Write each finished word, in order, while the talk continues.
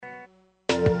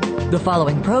The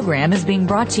following program is being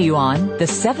brought to you on the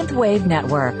Seventh Wave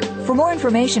Network. For more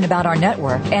information about our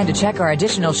network and to check our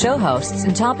additional show hosts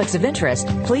and topics of interest,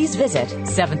 please visit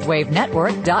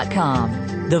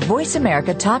seventhwavenetwork.com. The Voice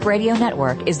America Talk Radio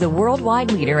Network is the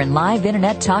worldwide leader in live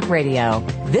Internet talk radio.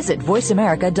 Visit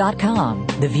voiceamerica.com.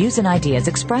 The views and ideas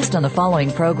expressed on the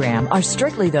following program are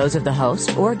strictly those of the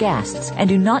host or guests and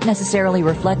do not necessarily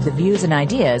reflect the views and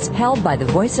ideas held by the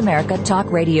Voice America Talk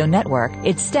Radio Network,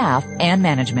 its staff, and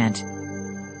management.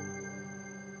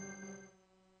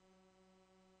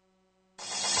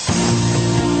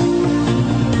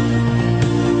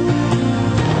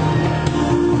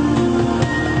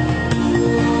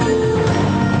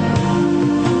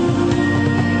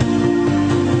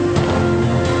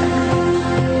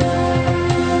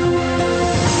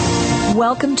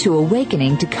 Welcome to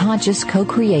Awakening to Conscious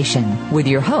Co-Creation with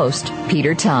your host,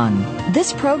 Peter Tongue.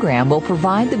 This program will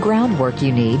provide the groundwork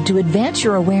you need to advance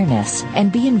your awareness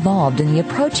and be involved in the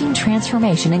approaching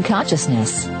transformation in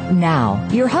consciousness. Now,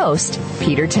 your host,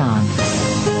 Peter Tongue.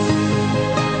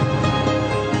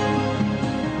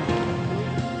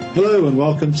 Hello and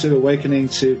welcome to Awakening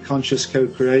to Conscious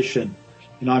Co-Creation.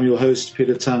 And I'm your host,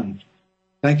 Peter Tongue.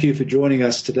 Thank you for joining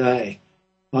us today.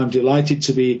 I'm delighted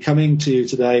to be coming to you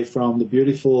today from the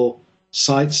beautiful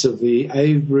sites of the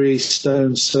Avebury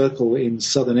Stone Circle in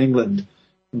southern England.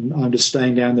 I'm just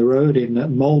staying down the road in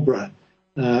Marlborough.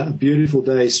 A beautiful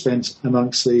day spent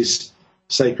amongst these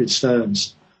sacred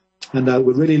stones. And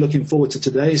we're really looking forward to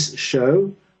today's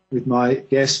show with my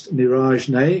guest Niraj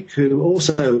Naik, who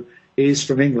also is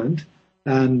from England.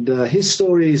 And his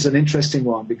story is an interesting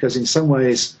one because in some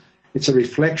ways it's a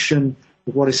reflection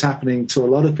of what is happening to a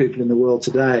lot of people in the world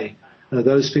today,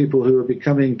 those people who are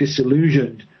becoming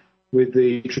disillusioned with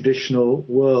the traditional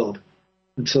world.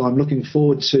 And so I'm looking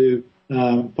forward to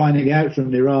finding out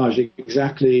from Niraj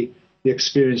exactly the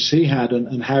experience he had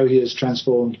and how he has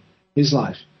transformed his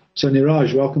life. So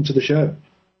Niraj, welcome to the show.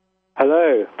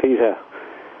 Hello, Peter.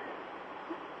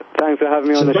 Thanks for having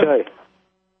me on the show.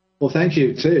 Well, thank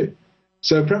you too.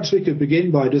 So perhaps we could begin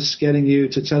by just getting you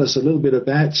to tell us a little bit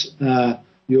about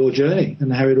your journey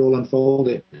and how it all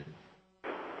unfolded.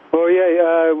 Well,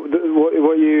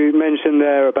 what you mentioned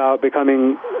there about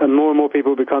becoming, more and more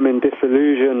people becoming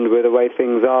disillusioned with the way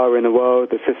things are in the world,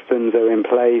 the systems that are in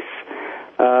place,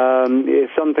 is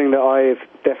something that I've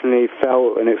definitely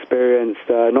felt and experienced,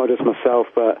 not just myself,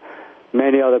 but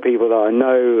many other people that I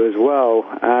know as well.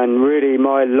 And really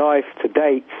my life to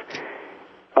date,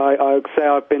 I would say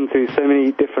I've been through so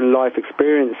many different life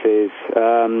experiences,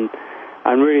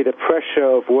 and really the pressure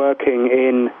of working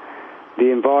in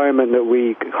the environment that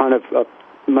we kind of,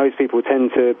 most people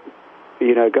tend to,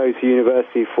 go to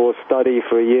university for study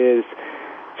for years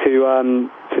to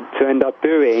end up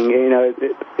doing,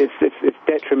 it's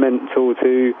detrimental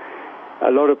to a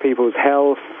lot of people's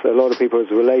health, a lot of people's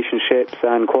relationships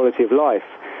and quality of life.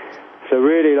 So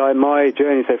really, like, my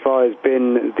journey so far has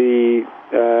been the,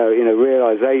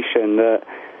 realization that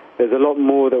there's a lot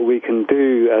more that we can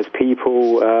do as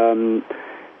people, and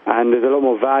there's a lot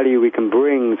more value we can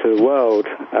bring to the world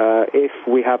if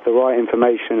we have the right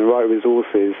information, the right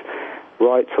resources,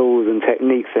 right tools and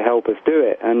techniques to help us do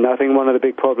it. And I think one of the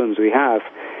big problems we have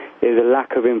is a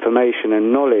lack of information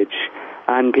and knowledge,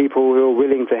 and people who are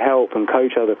willing to help and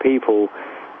coach other people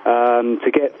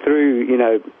to get through,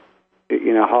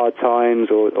 hard times,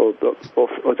 or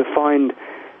to find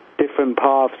different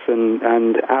paths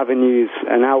and avenues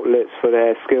and outlets for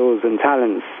their skills and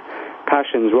talents,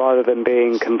 passions, rather than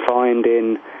being confined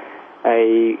in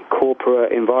a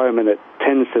corporate environment that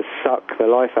tends to suck the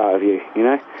life out of you,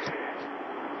 Well,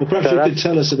 perhaps you could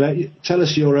tell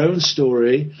us your own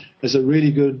story as a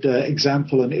really good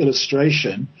example and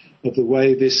illustration of the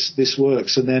way this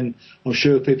works, and then I'm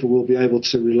sure people will be able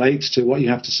to relate to what you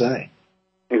have to say.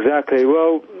 Exactly.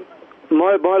 Well,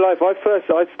 my life, I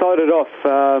started off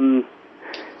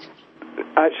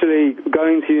actually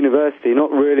going to university,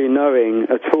 not really knowing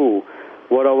at all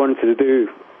what I wanted to do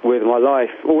with my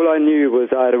life. All I knew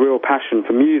was I had a real passion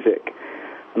for music,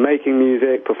 making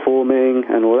music, performing,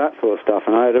 and all that sort of stuff,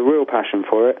 and I had a real passion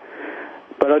for it.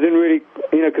 But I didn't really,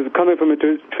 because coming from a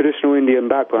traditional Indian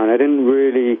background, I didn't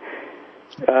really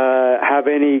have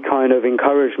any kind of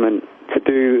encouragement to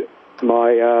do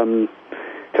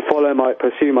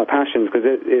pursue my passions, because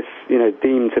it's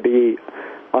deemed to be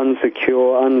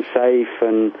unsecure, unsafe,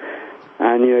 and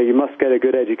you must get a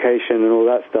good education and all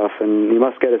that stuff, and you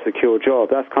must get a secure job.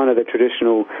 That's kind of the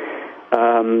traditional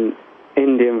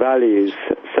Indian values.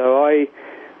 So I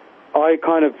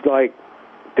kind of like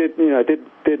did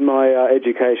my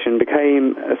education,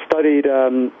 studied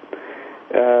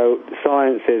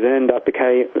sciences, and ended up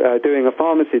doing a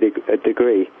pharmacy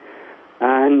degree.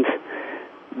 And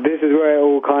this is where it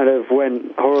all kind of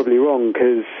went horribly wrong,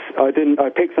 because I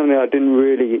picked something I didn't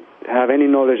really have any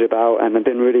knowledge about and I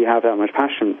didn't really have that much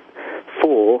passion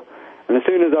for. And as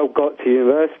soon as I got to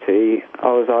university,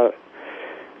 I was like,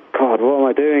 God, what am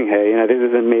I doing here? You know, this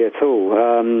isn't me at all.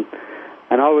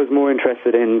 And I was more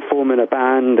interested in forming a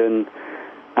band and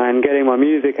getting my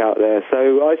music out there.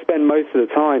 So I spent most of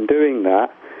the time doing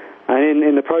that. And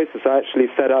in the process, I actually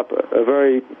set up a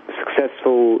very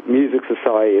successful music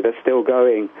society that's still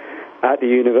going at the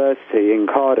university in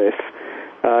Cardiff.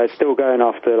 It's still going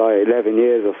after like 11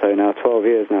 years or so now, 12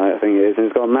 years now, I think it is. And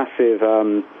it's got a massive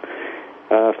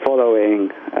following.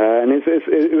 And it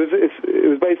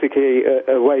was basically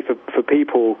a way for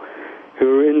people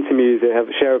who are into music,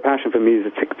 share a passion for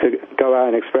music, to go out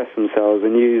and express themselves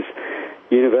and use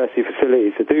university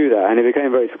facilities to do that. And it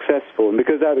became very successful. And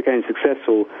because that became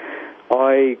successful,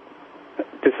 I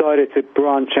decided to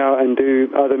branch out and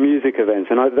do other music events.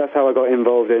 And that's how I got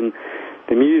involved in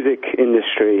the music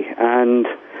industry. And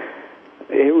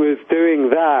it was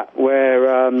doing that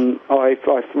where I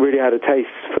really had a taste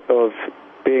of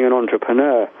being an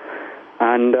entrepreneur.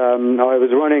 And I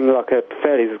was running like a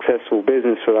fairly successful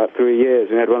business for about 3 years.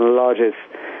 We had one of the largest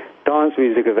dance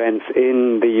music events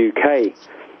in the UK.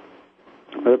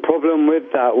 The problem with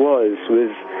that was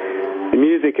the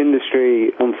music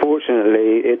industry,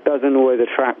 unfortunately, it doesn't always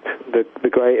attract the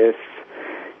greatest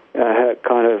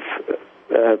kind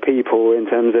of people in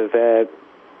terms of their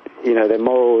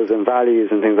morals and values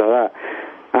and things like that.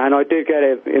 And I did get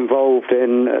involved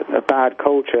in a bad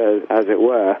culture, as it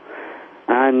were.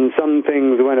 And some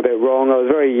things went a bit wrong. I was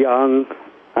very young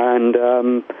and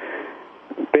a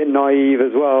bit naive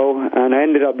as well. And I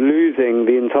ended up losing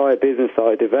the entire business that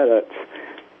I developed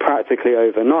practically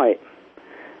overnight,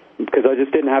 because I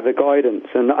just didn't have the guidance.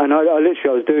 And I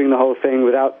was doing the whole thing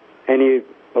without any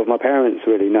of my parents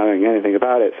really knowing anything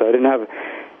about it. So I didn't have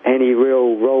any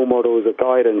real role models or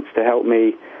guidance to help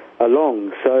me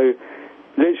along. So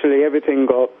literally everything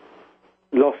got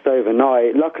lost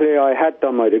overnight. Luckily, I had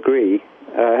done my degree,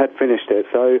 had finished it.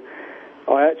 So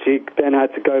I actually then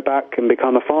had to go back and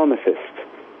become a pharmacist.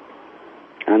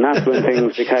 And that's when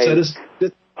things became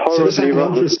horribly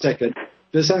wrong.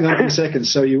 Just hang on for a second.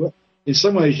 So in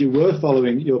some ways you were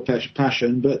following your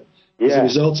passion, but as a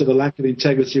result of a lack of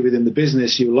integrity within the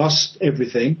business, you lost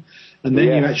everything, and then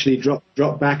you actually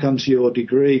dropped back onto your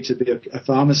degree to be a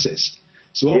pharmacist.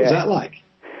 So what was that like?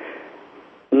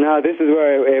 No, this is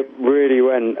where it really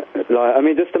went.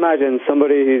 Just imagine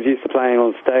somebody who's used to playing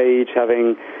on stage,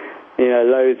 having,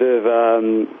 loads of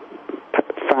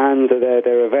fans at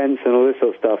their events and all this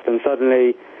sort of stuff, and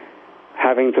suddenly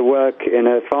having to work in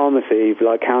a pharmacy,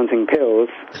 like counting pills,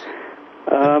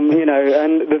 and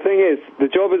the thing is, the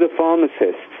job as a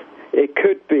pharmacist, it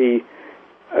could be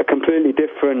a completely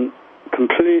different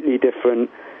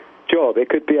job. It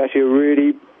could be actually a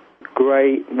really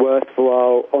great,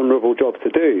 worthwhile, honourable job to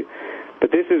do.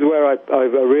 But this is where I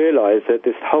realised that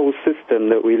this whole system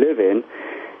that we live in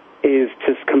is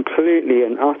just completely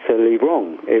and utterly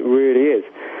wrong. It really is.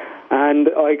 And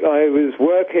I was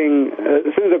working,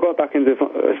 as soon as I got back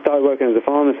started working as a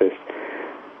pharmacist,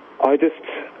 I just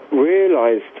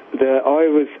realised that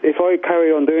if I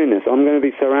carry on doing this, I'm going to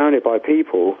be surrounded by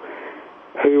people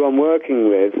who I'm working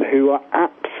with who are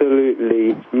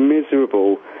absolutely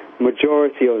miserable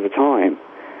majority of the time.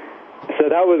 So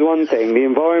that was one thing. The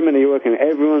environment that you're working in,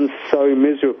 everyone's so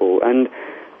miserable. And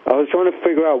I was trying to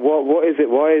figure out what is it,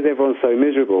 why is everyone so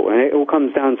miserable? And it all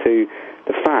comes down to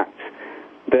the fact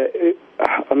that,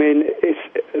 it's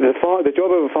the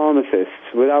job of a pharmacist,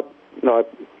 without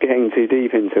getting too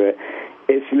deep into it,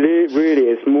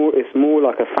 it's more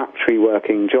like a factory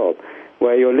working job,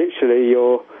 where you're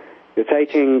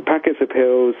taking packets of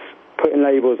pills, putting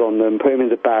labels on them, putting them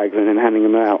into bags, and then handing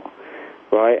them out,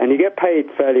 right? And you get paid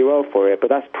fairly well for it, but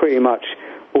that's pretty much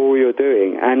all you're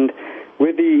doing. And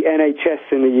with the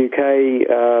NHS in the UK,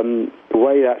 the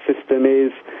way that system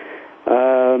is,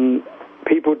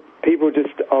 people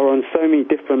just are on so many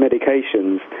different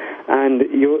medications, and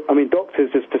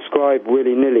doctors just prescribe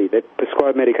willy-nilly. They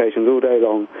prescribe medications all day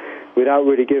long without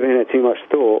really giving it too much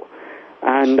thought.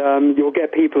 And you'll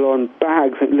get people on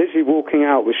bags, literally walking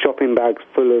out with shopping bags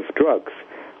full of drugs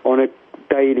on a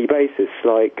daily basis,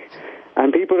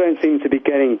 and people don't seem to be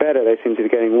getting better, they seem to be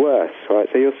getting worse, right?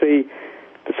 So you'll see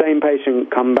the same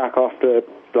patient come back after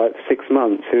 6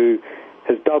 months who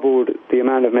has doubled the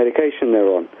amount of medication they're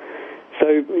on.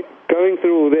 So going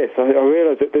through all this, I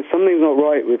realised that something's not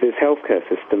right with this healthcare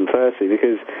system, firstly,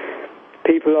 because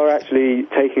people are actually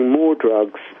taking more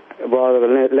drugs rather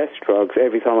than less drugs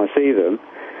every time I see them.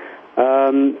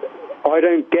 I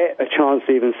don't get a chance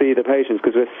to even see the patients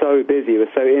because we're so busy, we're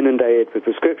so inundated with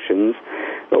prescriptions.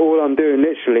 But all I'm doing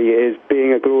literally is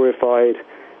being a glorified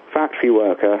factory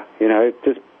worker, you know,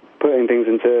 just putting things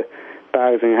into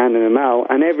bags and handing them out.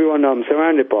 And everyone I'm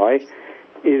surrounded by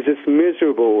is just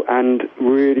miserable and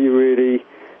really, really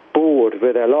bored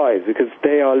with their lives because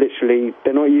they're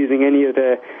not using any of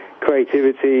their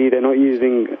creativity, they're not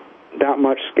using that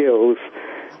much skills.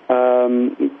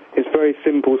 It's very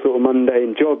simple, sort of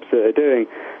mundane jobs that they're doing,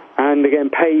 and they're getting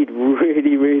paid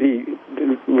really, really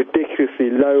ridiculously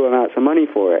low amounts of money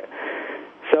for it.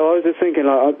 So I was just thinking,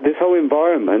 like, this whole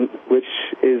environment, which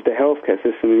is the healthcare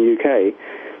system in the UK,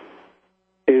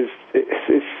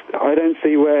 I don't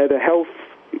see where the health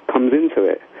comes into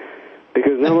it,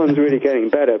 because no one's really getting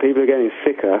better. People are getting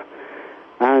sicker,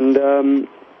 and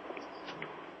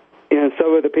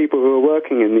so are the people who are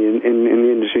working in the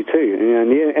industry too.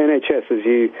 And the NHS, as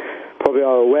you probably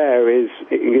are aware, is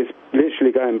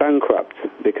literally going bankrupt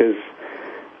because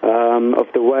of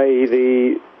the way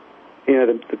the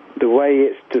way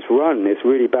it's just run. It's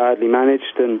really badly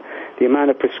managed, and the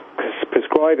amount of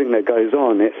prescribing that goes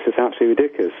on, it's just absolutely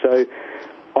ridiculous. So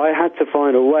I had to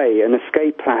find a way, an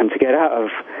escape plan to get out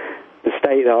of the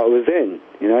state that I was in.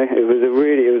 You know, it was a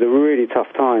really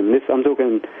tough time. I'm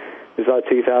talking. It's like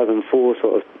 2004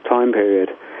 sort of time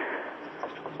period.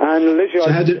 And literally,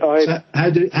 so how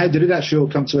did it actually all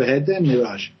come to a head then,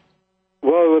 Niraj?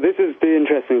 Well, this is the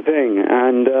interesting thing,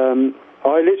 and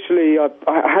I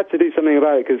had to do something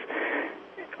about it because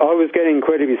I was getting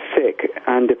incredibly sick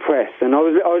and depressed, and I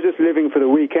was just living for the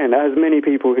weekend, as many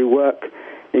people who work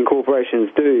in corporations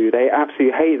do. They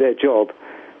absolutely hate their job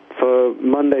for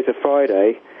Monday to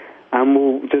Friday, and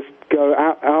will just go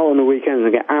out on the weekends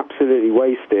and get absolutely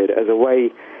wasted as a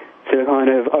way to kind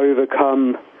of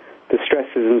overcome the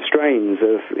stresses and strains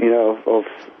of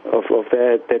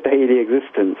their daily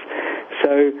existence.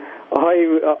 So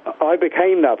I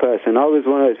became that person. I was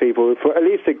one of those people for at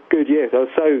least a good year. I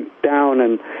was so down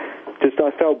and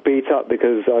I felt beat up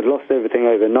because I'd lost everything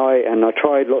overnight, and I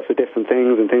tried lots of different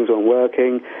things and things weren't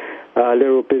working.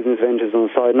 Little business ventures on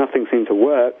the side, nothing seemed to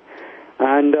work.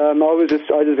 And I just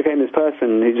became this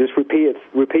person who just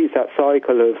repeats that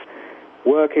cycle of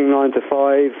working 9 to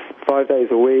 5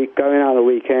 days a week, going out on the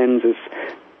weekends, just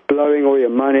blowing all your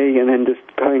money, and then just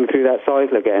going through that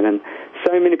cycle again. And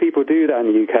so many people do that in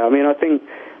the UK. I mean, I think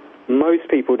most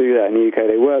people do that in the UK.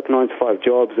 They work 9 to 5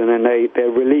 jobs, and then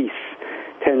their release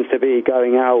tends to be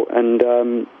going out and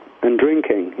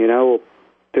drinking, you know, or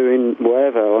doing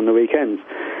whatever on the weekends.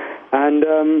 And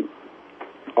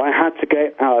I had to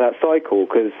get out of that cycle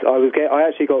because I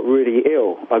actually got really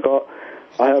ill. I got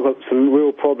some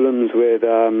real problems with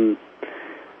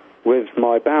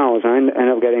my bowels. I ended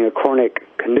up getting a chronic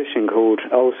condition called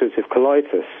ulcerative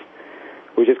colitis,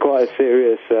 which is quite a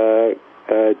serious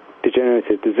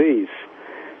degenerative disease.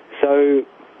 So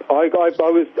I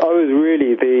was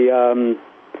really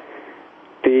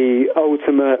the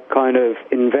ultimate kind of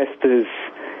investor's,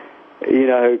 you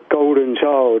know, golden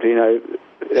child, you know.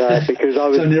 Because I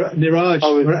was. So Niraj,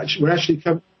 we're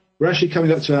actually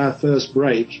coming up to our first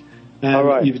break. All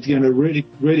right. You've given a really,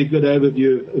 really good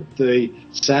overview of the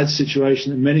sad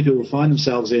situation that many people find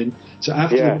themselves in. So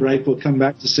after the break, we'll come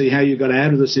back to see how you got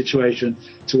out of the situation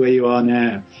to where you are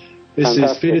now. This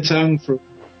is Peter Tung for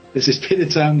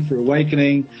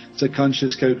Awakening to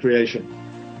Conscious Co-Creation.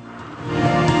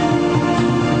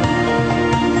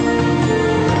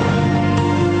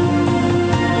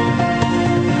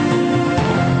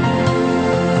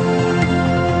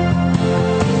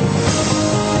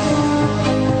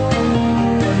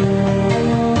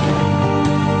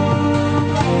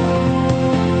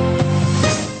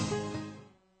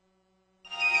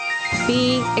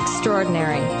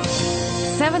 Extraordinary.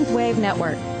 Seventh Wave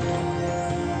Network.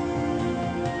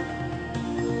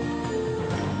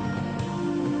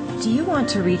 Do you want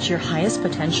to reach your highest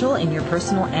potential in your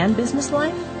personal and business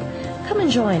life? Come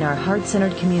and join our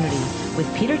heart-centered community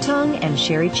with Peter Tung and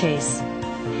Sherry Chase.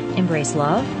 Embrace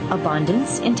love,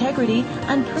 abundance, integrity,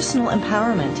 and personal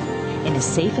empowerment in a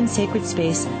safe and sacred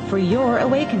space for your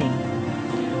awakening.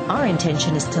 Our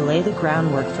intention is to lay the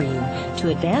groundwork for you to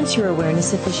advance your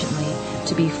awareness efficiently,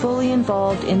 to be fully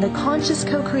involved in the conscious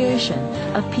co-creation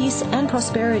of peace and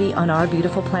prosperity on our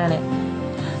beautiful planet.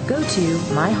 Go to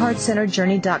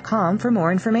myheartcenteredjourney.com for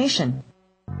more information.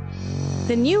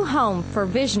 The new home for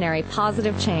visionary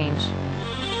positive change.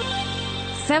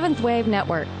 Seventh Wave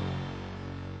Network.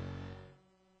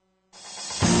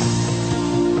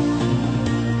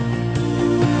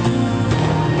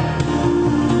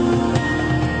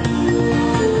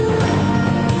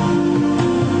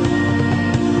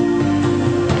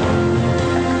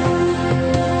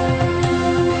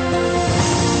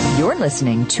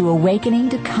 listening to Awakening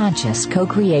to Conscious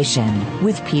Co-Creation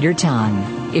with Peter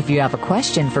Tongue. If you have a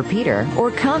question for Peter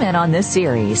or comment on this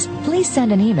series, please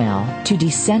send an email to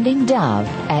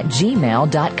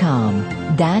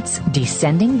descendingdove@gmail.com. That's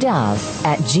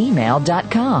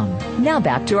descendingdove@gmail.com. Now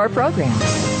back to our program.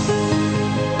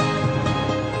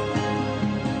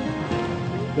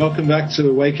 Welcome back to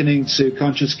Awakening to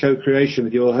Conscious Co-Creation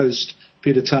with your host,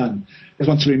 Peter Tongue. I just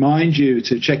want to remind you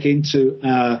to check into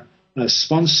our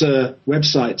sponsor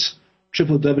website,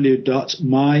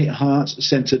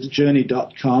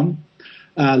 www.myheartcenteredjourney.com.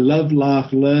 Our Love,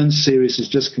 Laugh, Learn series has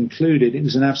just concluded. It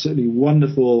was an absolutely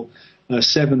wonderful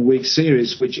 7-week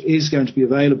series, which is going to be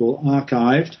available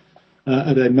archived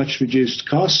at a much reduced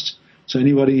cost. So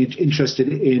anybody interested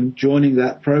in joining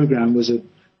that program was a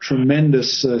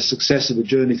tremendous success of a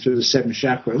journey through the 7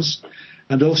 chakras.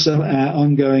 And also our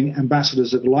ongoing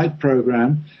Ambassadors of Light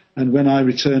program. And when I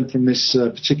return from this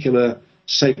particular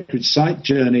sacred site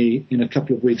journey in a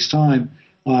couple of weeks' time,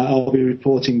 I'll be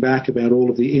reporting back about all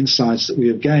of the insights that we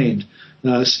have gained.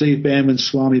 Steve Behrman,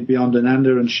 Swami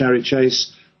Beyondananda, and Shari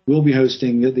Chase will be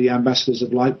hosting the Ambassadors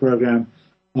of Light program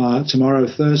tomorrow,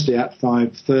 Thursday at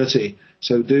 5:30.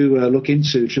 So do look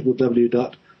into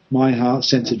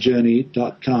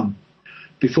www.myheartcenteredjourney.com.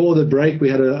 Before the break, we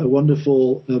had a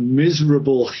wonderful,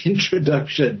 miserable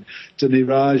introduction to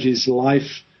Niraj's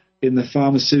life in the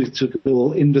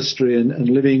pharmaceutical industry and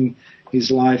living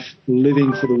his life,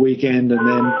 living for the weekend, and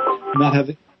then not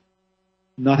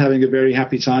having a very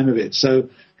happy time of it. So,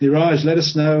 Niraj, let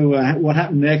us know what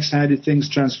happened next. How did things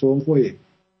transform for you?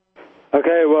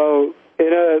 Okay, well,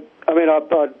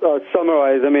 I'll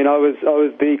summarize. I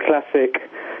was the classic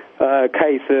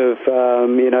case of,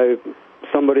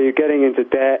 somebody getting into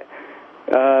debt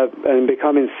and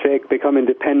becoming sick, becoming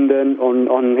dependent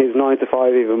on his 9 to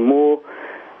 5 even more,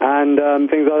 and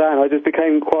things like that. And I just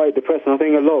became quite depressed. And I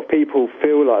think a lot of people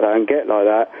feel like that and get like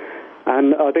that.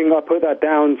 And I think I put that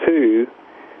down to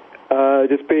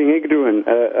just being ignorant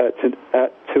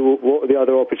to what the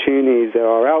other opportunities there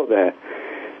are out there.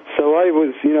 So I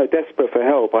was, desperate for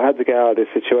help. I had to get out of this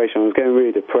situation. I was getting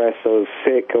really depressed. I was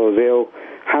sick. I was ill.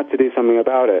 Had to do something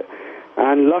about it.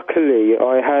 And luckily,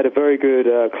 I had a very good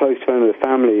close friend of the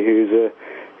family who's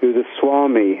a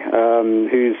Swami,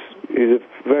 who's a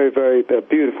very, very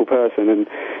beautiful person, and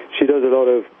she does a lot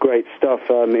of great stuff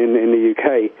in the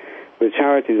UK with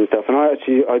charities and stuff. And I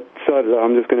decided that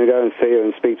I'm just going to go and see her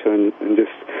and speak to her and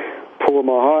just pour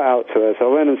my heart out to her. So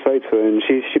I went and spoke to her, and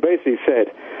she basically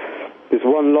said this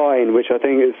one line, which I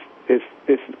think is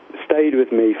stayed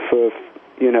with me for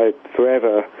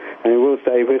forever, and it will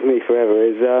stay with me forever,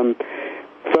 is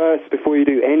first, before you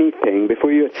do anything,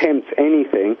 before you attempt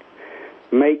anything,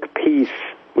 make peace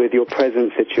with your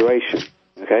present situation,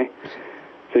 okay?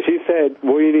 So she said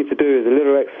what you need to do is a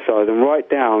little exercise and write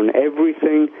down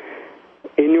everything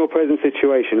in your present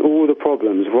situation, all the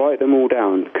problems, write them all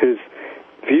down, because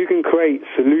if you can create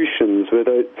solutions to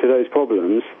those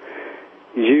problems,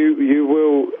 you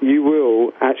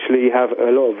will actually have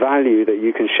a lot of value that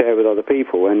you can share with other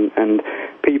people, and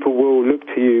people will look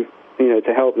to you,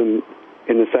 to help them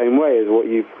in the same way as what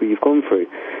you've gone through.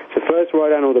 So first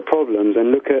write down all the problems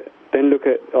and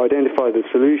identify the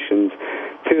solutions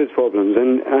to those problems.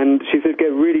 And she said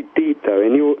get really deep though.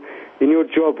 In your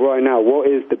job right now, what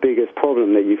is the biggest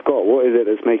problem that you've got? What is it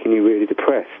that's making you really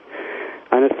depressed?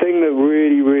 And the thing that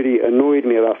really, really annoyed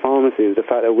me about pharmacy is the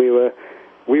fact that we were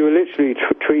literally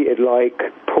treated like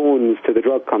pawns to the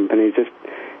drug companies, just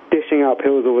dishing out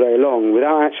pills all day long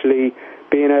without actually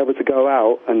being able to go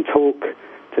out and talk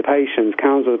to patients,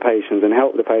 counsel the patients, and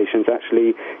help the patients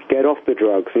actually get off the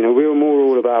drugs. We were more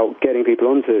all about getting people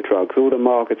onto the drugs, all the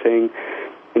marketing,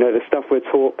 the stuff we're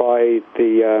taught by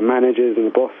the managers and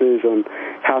the bosses on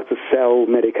how to sell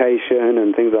medication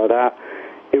and things like that.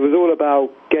 It was all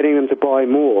about getting them to buy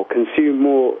more, consume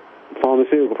more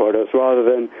pharmaceutical products rather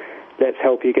than let's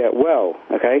help you get well,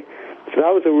 okay? So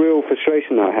that was a real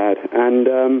frustration I had,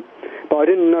 and but I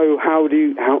didn't know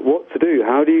what to do.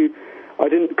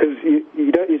 Because you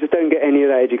just don't get any of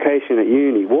that education at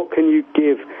uni. What can you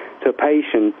give to a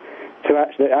patient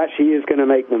that actually is going to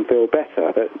make them feel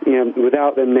better, that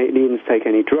without them needing to take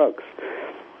any drugs?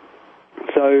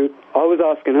 So I was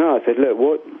asking her. I said, look,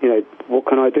 what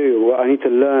can I do? Well, I need to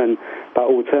learn about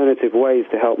alternative ways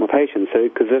to help my patients. So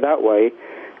because that way,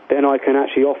 then I can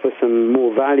actually offer some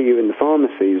more value in the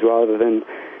pharmacies rather than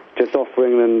just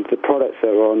offering them the products that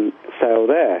are on sale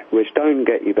there, which don't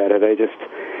get you better. They just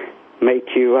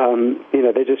make you,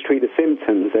 they just treat the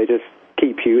symptoms. They just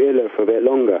keep you iller for a bit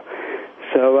longer.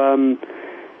 So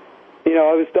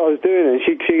I was doing it.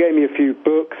 She gave me a few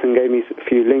books and gave me a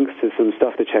few links to some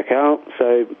stuff to check out.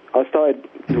 So I started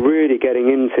really getting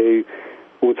into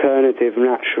alternative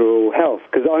natural health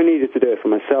because I needed to do it for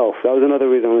myself. That was another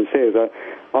reason I wanted to see it. Was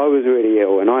I was really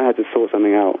ill and I had to sort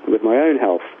something out with my own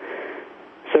health.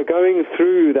 So going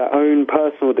through that own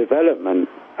personal development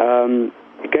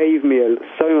gave me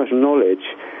so much knowledge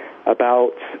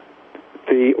about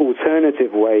the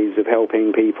alternative ways of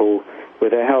helping people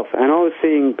with their health. And I was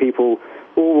seeing people,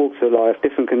 all walks of life,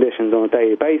 different conditions on a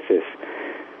daily basis.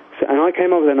 So, and I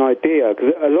came up with an idea,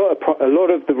 because a lot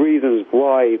of the reasons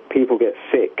why people get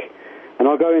sick, and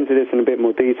I'll go into this in a bit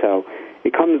more detail,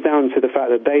 it comes down to the fact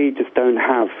that they just don't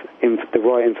have the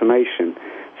right information.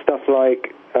 Stuff like,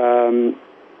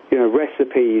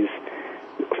 recipes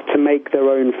to make their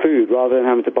own food rather than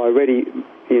having to buy ready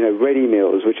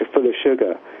meals which are full of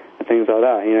sugar and things like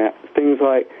that. Things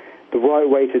like the right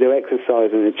way to do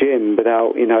exercise in the gym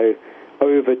without,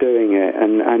 overdoing it,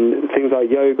 and things like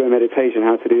yoga and meditation,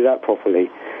 how to do that properly,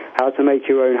 how to make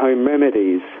your own home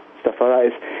remedies, stuff like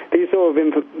that. These sort of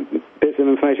bits of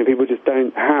information people just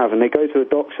don't have, and they go to a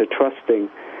doctor trusting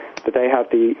that they have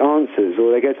the answers,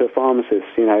 or they go to a pharmacist,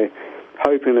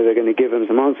 hoping that they're going to give them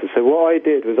some answers. So what I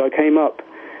did was I came up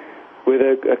with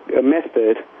a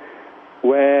method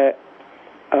where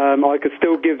I could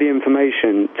still give the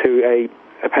information to a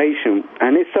patient,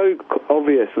 and it's so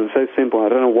obvious and so simple. I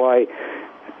don't know why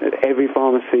every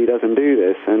pharmacy doesn't do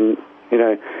this, and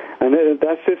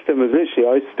that system was literally,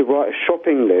 I used to write a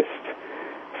shopping list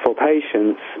for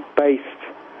patients based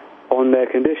on their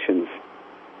conditions.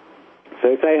 So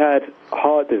if they had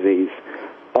heart disease,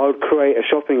 I would create a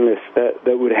shopping list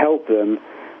that would help them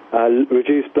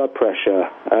reduce blood pressure,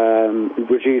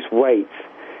 reduce weight,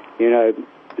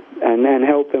 and then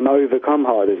help them overcome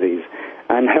heart disease,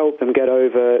 and help them get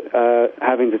over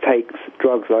having to take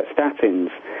drugs like statins,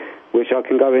 which I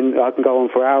can go on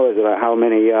for hours about how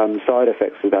many side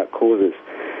effects that causes.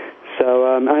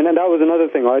 So, and that was another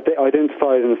thing I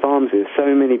identified in the pharmacy.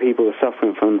 So many people are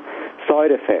suffering from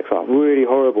side effects, like really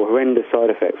horrible, horrendous side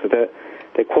effects, so that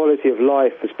their quality of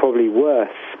life is probably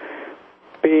worse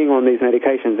being on these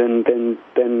medications than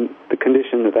the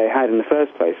condition that they had in the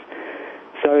first place.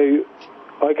 So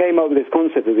I came up with this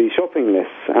concept of these shopping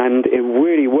lists, and it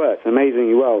really worked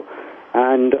amazingly well.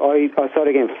 And I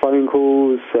started getting phone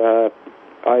calls,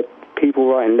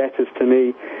 people writing letters to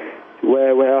me,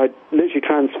 where I literally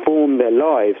transformed their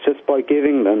lives just by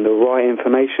giving them the right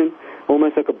information,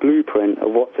 almost like a blueprint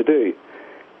of what to do.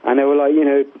 And they were like,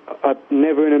 I've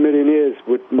never in a million years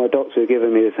would my doctor have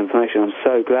given me this information. I'm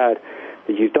so glad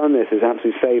that you've done this. It's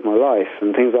absolutely saved my life,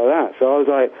 and things like that. So I was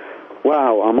like,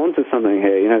 wow, I'm onto something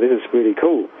here. This is really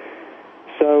cool.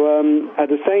 So at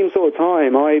the same sort of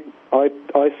time, I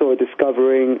started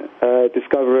discovering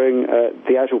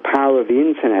the actual power of the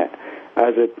internet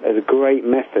as a great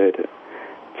method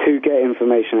to get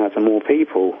information out to more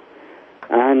people.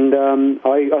 And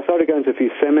I started going to a few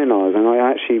seminars, and I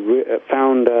actually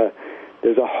found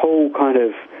there's a whole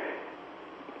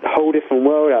different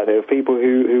world out there of people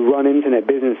who run internet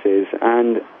businesses,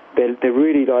 and they're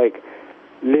really like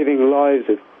living lives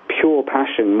of pure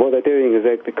passion. What they're doing is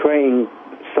they're creating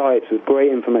sites with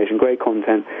great information, great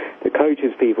content that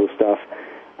coaches people stuff,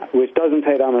 which doesn't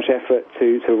take that much effort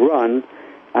to run.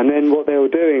 And then what they were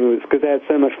doing was, because they had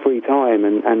so much free time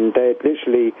and they had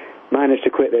literally managed to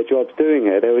quit their jobs doing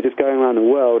it, they were just going around the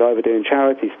world either doing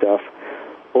charity stuff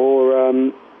or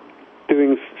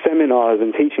doing seminars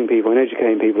and teaching people and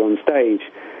educating people on stage.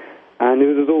 And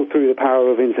it was all through the power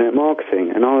of internet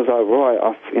marketing. And I was like, right,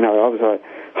 I've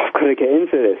got to get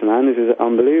into this, man. This is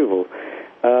unbelievable.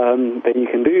 That you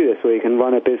can do this, where you can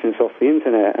run a business off the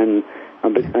internet and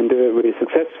do it really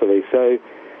successfully. So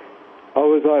I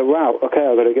was like, wow, okay,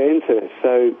 I've got to get into this.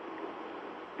 So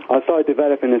I started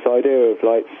developing this idea of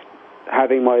like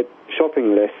having my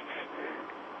shopping lists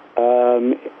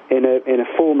in a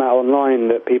format online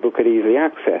that people could easily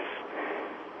access.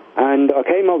 And I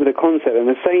came up with a concept, and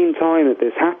at the same time that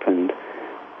this happened,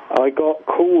 I got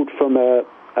called from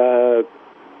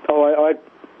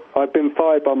I'd been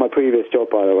fired by my previous job,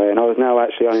 by the way, and I was now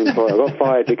actually unemployed. I got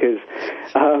fired because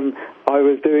I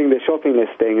was doing the shopping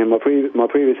listing, and my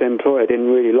previous employer didn't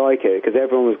really like it, because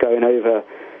everyone was going over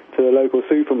to the local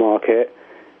supermarket,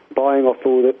 buying off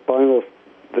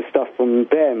the stuff from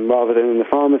them rather than in the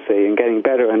pharmacy, and getting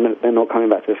better, and then not coming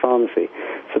back to the pharmacy.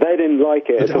 So they didn't like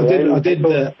it.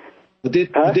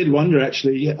 I did wonder,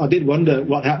 actually. I did wonder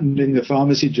what happened in the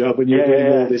pharmacy job when you were doing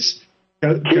all this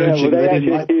coaching. Yeah, well, they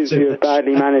actually accused me of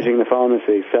badly managing the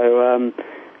pharmacy. So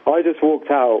I just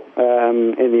walked out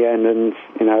in the end,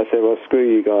 and I said, well, screw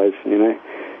you guys,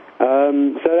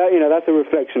 So that, that's a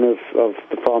reflection of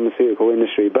the pharmaceutical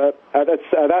industry. But at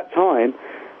that time,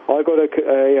 I got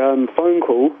a phone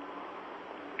call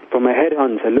from a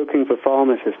headhunter looking for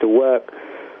pharmacists to work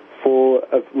for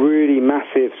a really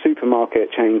massive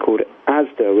supermarket chain called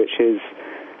Asda, which is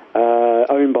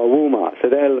owned by Walmart. So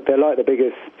they're like the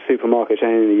biggest supermarket chain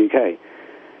in the UK.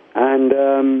 And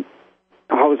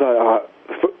I was like,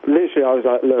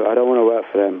 look, I don't want to work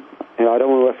for them. I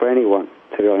don't want to work for anyone,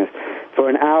 to be honest. For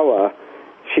an hour,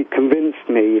 she convinced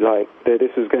me that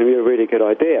this was going to be a really good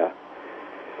idea.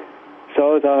 So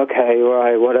I was like, okay,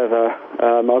 right, whatever.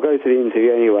 I'll go to the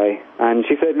interview anyway. And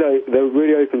she said, look, they're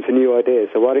really open to new ideas,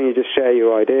 so why don't you just share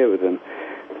your idea with them?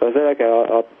 So I said, okay,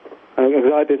 I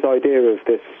had this idea of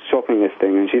this shopping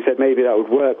listing, and she said maybe that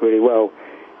would work really well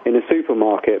in a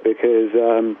supermarket because,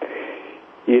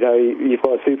 you've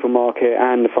got a supermarket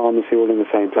and the pharmacy all in the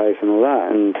same place and all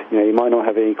that, and, you might not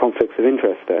have any conflicts of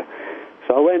interest there.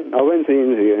 So I went to the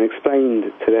interview and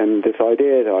explained to them this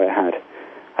idea that I had.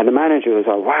 And the manager was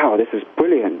like, "Wow, this is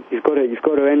brilliant! You've got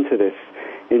to enter this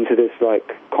into this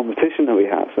competition that we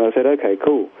have." So I said, "Okay,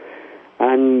 cool."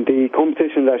 And the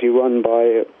competition is actually run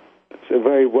by a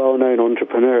very well-known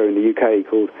entrepreneur in the UK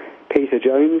called Peter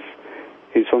Jones,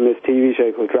 who's from this TV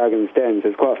show called Dragon's Den. So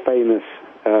it's quite a famous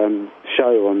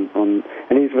show on, and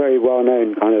he's very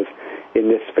well-known kind of in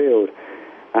this field.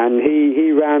 And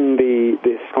he ran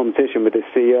this competition with the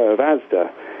CEO of Asda,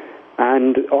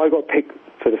 and I got picked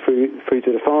for the through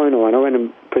to the final, and I went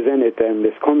and presented them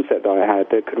this concept that I had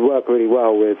that could work really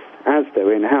well with Asda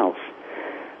in-house.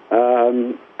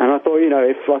 And I thought,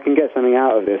 if I can get something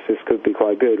out of this could be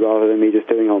quite good, rather than me just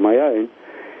doing it on my own.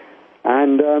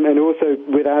 And also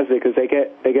with Asda, because they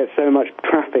get so much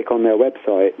traffic on their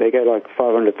website, they get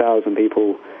 500,000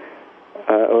 people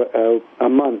a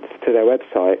month to their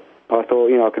website. I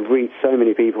thought, I could reach so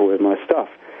many people with my stuff.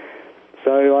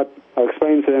 So I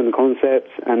explained to them the concept,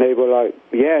 and they were like,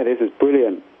 yeah, this is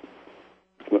brilliant.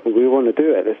 We want to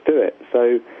do it. Let's do it.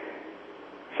 So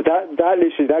that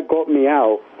literally got me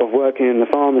out of working in the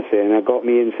pharmacy, and that got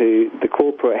me into the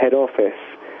corporate head office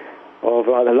of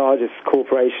the largest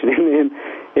corporation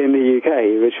in the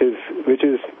UK, which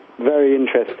is very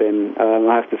interesting,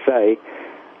 I have to say.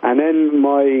 And then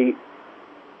my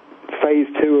phase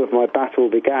 2 of my battle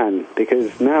began,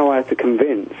 because now I had to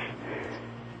convince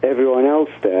everyone else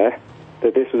there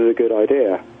that this was a good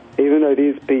idea. Even though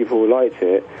these people liked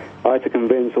it, I had to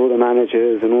convince all the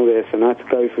managers and all this, and I had to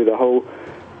go through the whole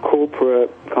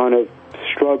corporate kind of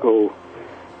struggle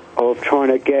of trying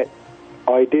to get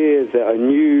ideas that are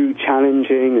new,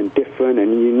 challenging and different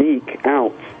and unique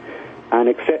out and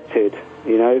accepted,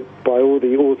 by all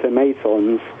the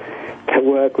automatons that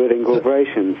work within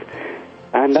corporations.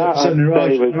 And so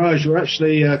Niraj, we're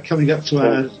actually coming up to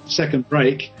our second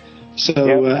break.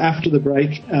 So after the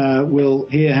break, we'll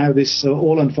hear how this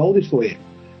all unfolded for you.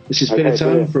 This is Peter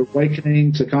Tone for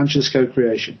Awakening to Conscious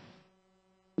Co-Creation.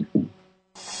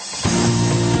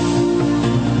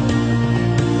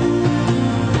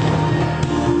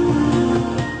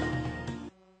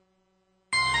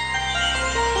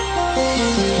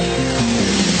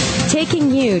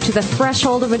 Taking you to the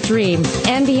threshold of a dream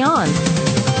and beyond.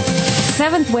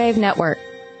 Seventh Wave Network.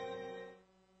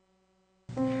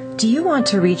 Do you want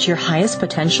to reach your highest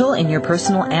potential in your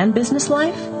personal and business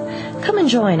life? Come and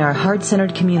join our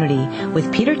heart-centered community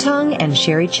with Peter Tung and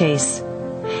Sherry Chase.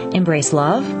 Embrace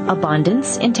love,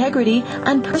 abundance, integrity,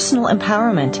 and personal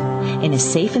empowerment in a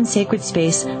safe and sacred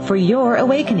space for your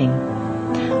awakening.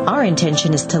 Our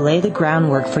intention is to lay the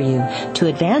groundwork for you to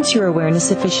advance your awareness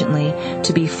sufficiently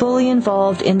to be fully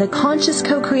involved in the conscious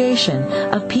co-creation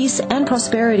of peace and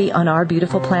prosperity on our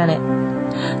beautiful planet.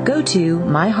 Go to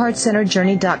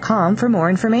myheartcenteredjourney.com for more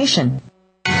information.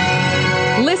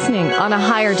 Listening on a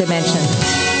higher dimension.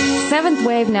 Seventh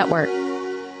Wave Network.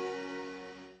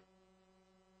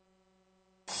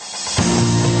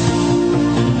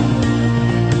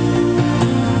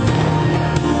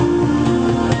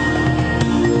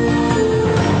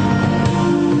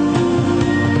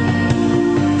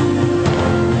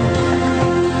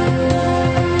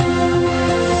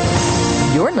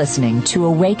 Listening to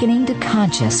Awakening to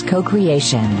Conscious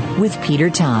Co-Creation with Peter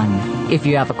Tung. If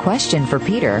you have a question for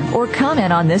Peter or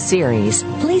comment on this series,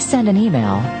 please send an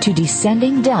email to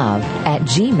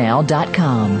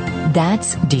descendingdove@gmail.com.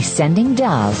 That's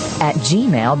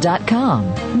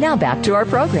descendingdove@gmail.com. Now back to our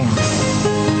program.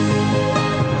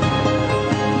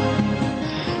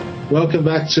 Welcome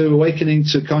back to Awakening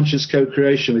to Conscious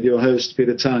Co-Creation with your host,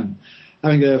 Peter Tung.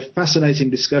 Having a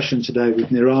fascinating discussion today with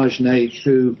Niraj Naik,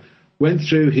 who went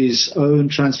through his own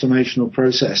transformational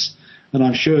process. And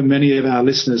I'm sure many of our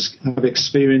listeners have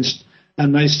experienced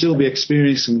and may still be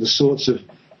experiencing the sorts of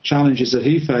challenges that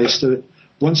he faced.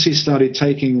 Once he started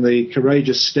taking the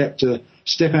courageous step to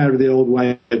step out of the old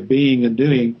way of being and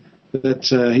doing, that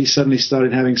he suddenly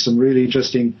started having some really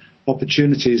interesting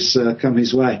opportunities come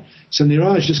his way. So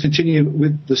Niraj, just continue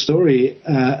with the story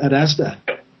at ASDA.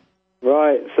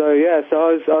 Right. So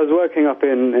I was working up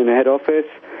in the head office,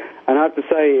 and I have to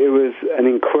say it was an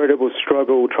incredible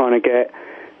struggle trying to get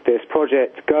this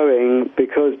project going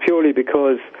purely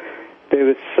because there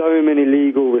were so many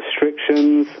legal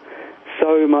restrictions,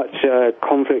 so much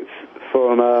conflicts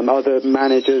from other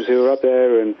managers who were up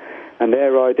there and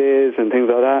their ideas and things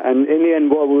like that. And in the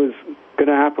end, what was going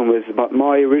to happen was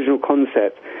my original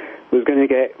concept was going to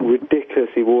get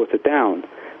ridiculously watered down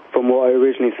from what I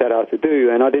originally set out to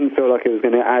do, and I didn't feel like it was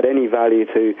going to add any value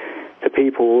to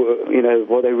people,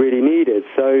 what they really needed.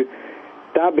 So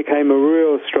that became a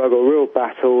real struggle, a real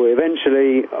battle.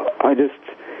 Eventually, I just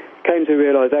came to a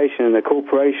realization that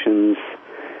corporations,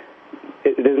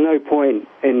 there's no point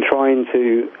in trying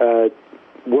to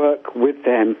work with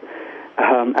them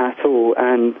at all.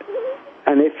 And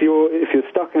if you're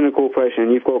stuck in a corporation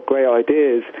and you've got great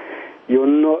ideas, you're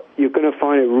going to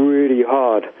find it really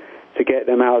hard to get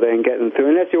them out there and get them through,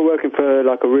 unless you're working for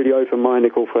like a really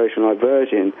open-minded corporation like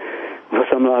Virgin or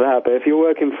something like that. But if you're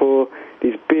working for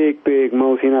these big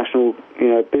multinational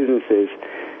businesses,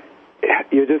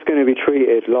 you're just going to be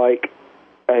treated like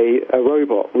a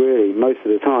robot, really, most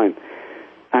of the time.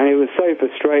 And it was so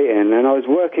frustrating. And I was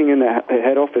working in the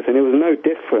head office, and it was no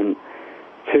different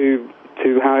to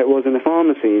how it was in the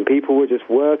pharmacy. And people were just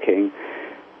working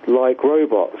like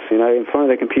robots, in front of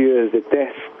their computers, the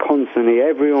desk constantly.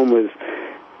 Everyone was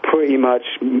pretty much,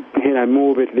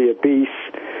 morbidly obese.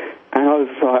 And I was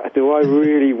like, do I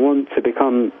really want to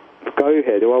go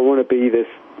here? Do I want to be this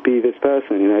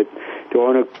person? Do I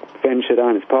want to venture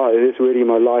down this path? Is this really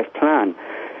my life plan?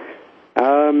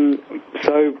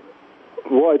 So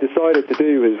what I decided to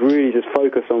do was really just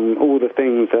focus on all the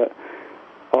things that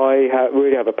I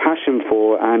really have a passion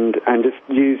for, and just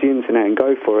use the internet and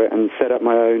go for it and set up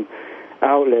my own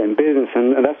outlet and business.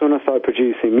 And that's when I started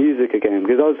producing music again,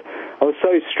 because I was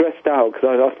so stressed out,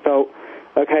 because I felt,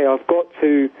 okay, I've got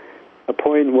to a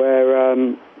point where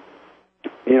I've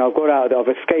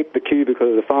escaped the cubicle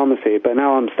of the pharmacy, but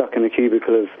now I'm stuck in the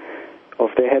cubicle of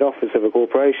the head office of a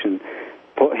corporation.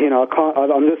 But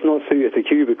I'm just not suited to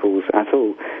cubicles at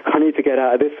all. I need to get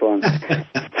out of this one.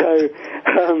 So,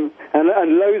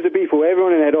 and loads of people,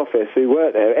 everyone in the head office who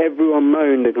worked there, everyone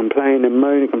moaned and complained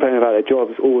about their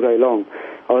jobs all day long.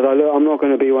 I was like, look, I'm not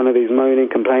going to be one of these moaning,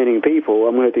 complaining people.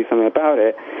 I'm going to do something about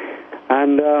it.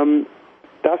 And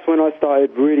that's when I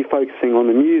started really focusing on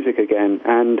the music again.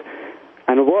 And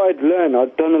what I'd learned,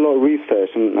 I'd done a lot of research,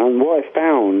 and what I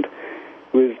found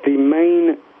was the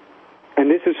main, and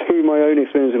this is through my own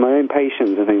experience with my own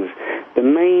patients and things, the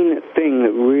main thing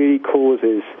that really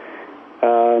causes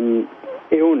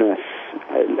illness,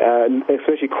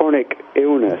 especially chronic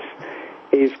illness,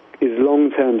 is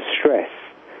long-term stress.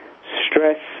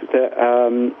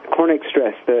 Chronic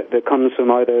stress that comes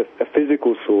from either a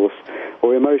physical source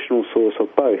or emotional source, or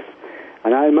both.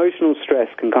 And that emotional stress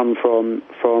can come from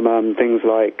things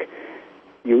like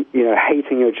you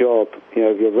hating your job,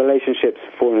 your relationships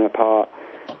falling apart,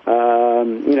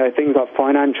 things like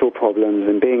financial problems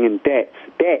and being in debt.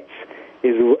 Debt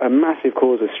is a massive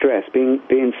cause of stress.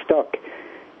 Being stuck,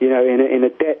 in a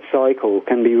debt cycle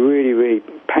can be really, really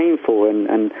painful,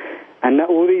 and that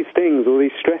all these things, all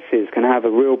these stresses, can have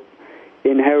a real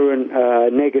inherent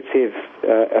negative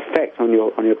effect on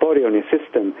your body, on your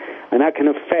system, and that can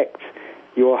affect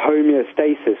your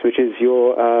homeostasis, which is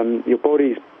your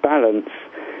body's balance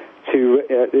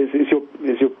is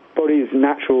your body's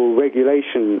natural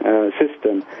regulation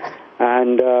system.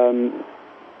 And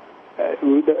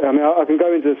I can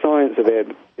go into the science of it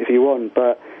if you want,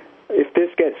 but if this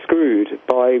gets screwed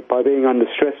by being under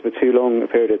stress for too long a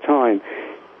period of time,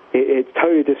 it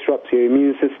totally disrupts your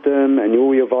immune system and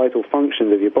all your vital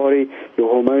functions of your body, your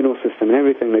hormonal system, and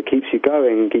everything that keeps you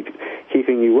going and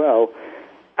keeping you well.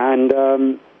 And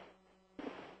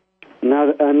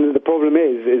the problem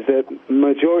is that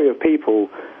majority of people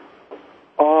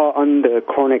are under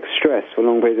chronic stress for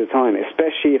long periods of time,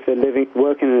 especially if they're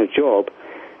working in a job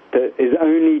that is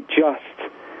only just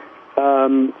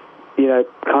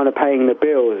kind of paying the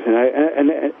bills.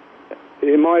 And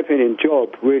in my opinion,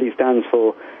 job really stands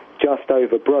for just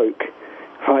over broke,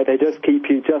 right? They just keep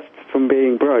you just from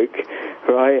being broke,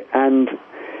 right? And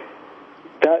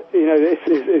that,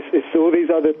 it's all these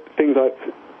other things, like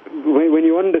when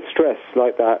you're under stress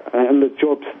like that, and the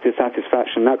job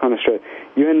dissatisfaction, that kind of stress,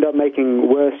 you end up making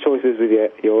worse choices with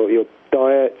your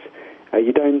diet,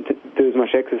 You don't do as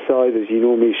much exercise as you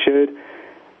normally should.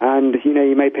 And,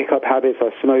 you may pick up habits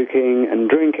like smoking and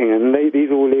drinking, and these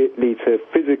all lead to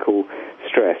physical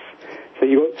stress. So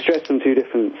you've got stress on two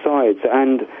different sides.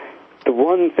 And the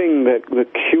one thing that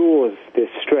cures this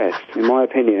stress, in my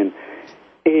opinion,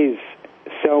 is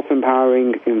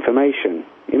self-empowering information.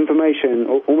 Information,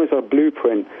 almost a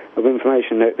blueprint of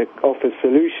information that offers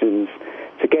solutions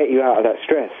to get you out of that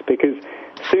stress. Because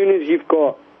as soon as you've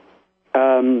got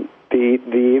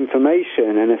the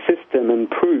information and a system and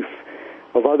proof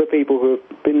of other people who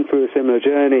have been through a similar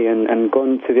journey and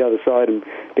gone to the other side and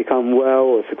become well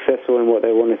or successful in what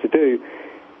they wanted to do,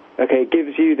 okay, it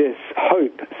gives you this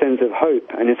sense of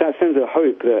hope, and it's that sense of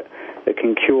hope that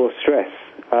can cure stress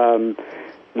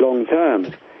long term,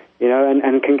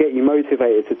 and can get you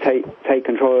motivated to take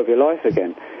control of your life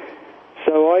again.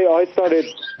 So I started,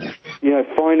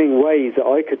 finding ways that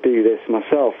I could do this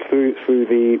myself through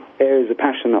the areas of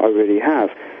passion that I really have.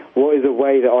 What is a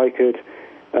way that I could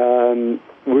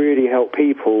really help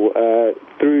people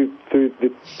through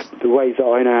the ways that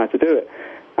I know how to do it?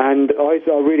 And I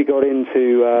really got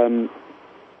into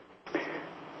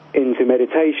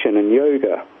meditation and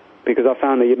yoga, because I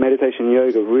found that meditation and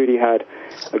yoga really had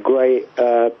a great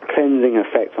cleansing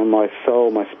effect on my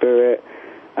soul, my spirit,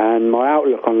 and my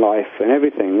outlook on life and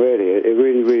everything, really. It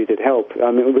really, really did help.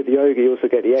 I mean, with yoga, you also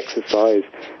get the exercise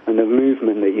and the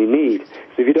movement that you need.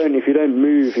 So if you don't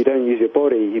move, you don't use your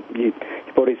body, your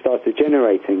body starts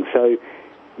degenerating. So,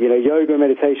 yoga and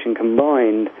meditation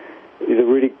combined is a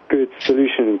really good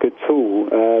solution and good tool,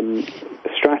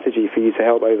 strategy for you to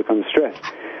help overcome stress.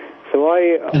 So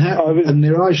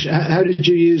Niraj, how did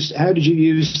you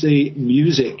use the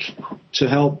music to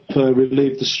help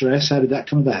relieve the stress? How did that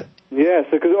come about? Yeah,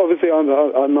 so because obviously I've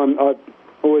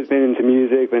always been into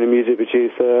music, been a music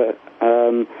producer.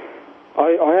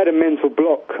 I had a mental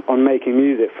block on making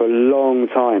music for a long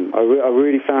time. I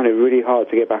really found it really hard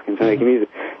to get back into making music,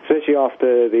 especially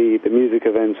after the music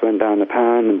events went down the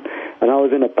pan, and I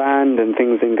was in a band and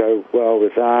things didn't go well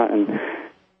with that, and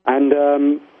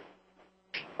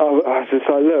I was just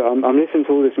like, look, I'm listening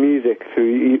to all this music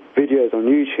through videos on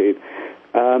YouTube,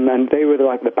 and they were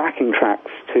like the backing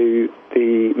tracks to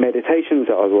the meditations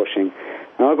that I was watching.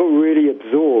 And I got really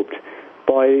absorbed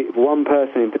by one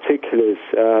person in particular's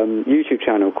YouTube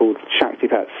channel called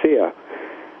Shaktipat Seer.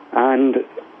 And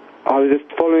I was just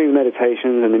following the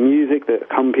meditations, and the music that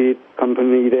accompanied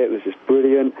it was just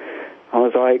brilliant. I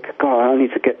was like, God, I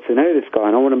need to get to know this guy,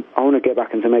 and I want to get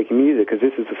back into making music, because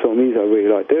this is the sort of music I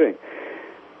really like doing.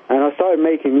 And I started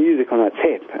making music on that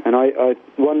tip, and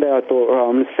one day I thought,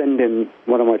 I'm going to send him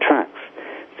one of my tracks,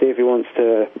 see if he wants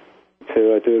to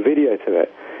do a video to it.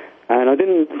 And I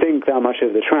didn't think that much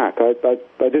of the track. I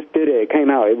just did it. It came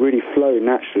out. It really flowed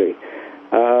naturally.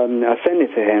 I sent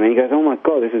it to him, and he goes, oh my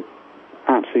God, this is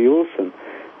absolutely awesome.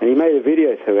 And he made a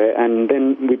video to it, and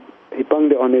then he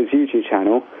bunged it on his YouTube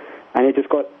channel, and it just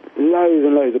got loads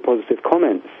and loads of positive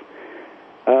comments.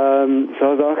 So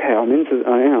I was like, okay,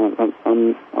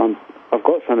 I've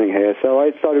got something here. So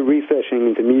I started researching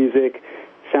into music,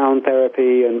 sound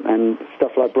therapy, and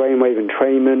stuff like brainwave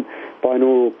entrainment,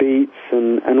 binaural beats,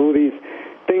 and all these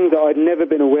things that I'd never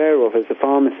been aware of as a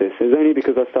pharmacist. It was only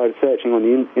because I started searching on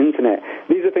the internet.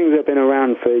 These are things that have been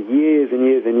around for years and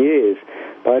years and years,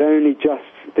 but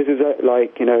this is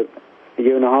like, a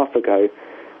year and a half ago,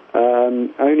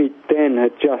 only then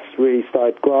had just really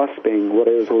started grasping what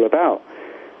it was all about.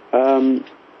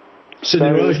 So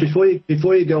Niraj,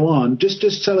 before you go on, just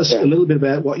tell us a little bit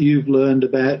about what you've learned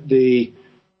about the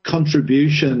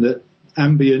contribution that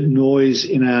ambient noise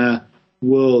in our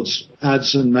worlds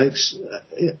adds and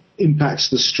impacts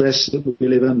the stress that we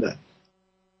live under.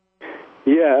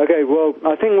 Yeah, okay, well,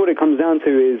 I think what it comes down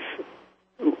to is,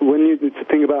 when you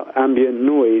think about ambient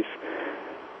noise,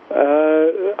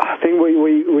 I think what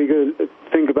we could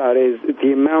think about is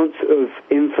the amount of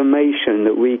information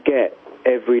that we get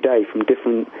every day from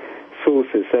different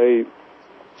sources. So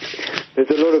there's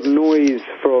a lot of noise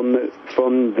from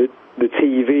the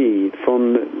TV,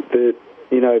 from the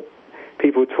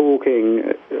people talking,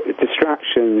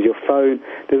 distractions, your phone.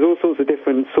 There's all sorts of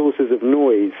different sources of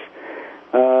noise,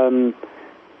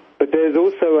 but there's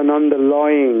also an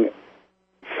underlying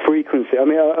frequency. I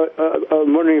mean,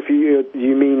 I'm wondering if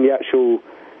you mean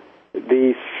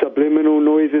the subliminal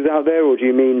noises out there, or do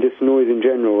you mean just noise in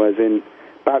general, as in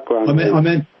background?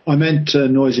 I meant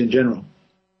noise in general.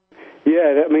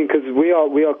 Yeah, I mean, because we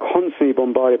are constantly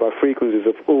bombarded by frequencies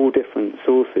of all different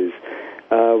sources,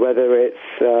 whether it's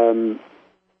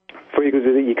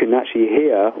frequencies that you can actually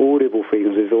hear, audible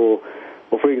frequencies, or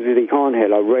frequencies that you can't hear,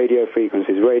 like radio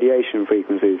frequencies, radiation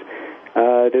frequencies.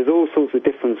 There's all sorts of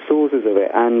different sources of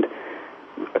it, and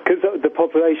because the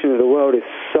population of the world is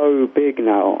so big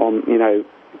now,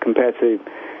 compared to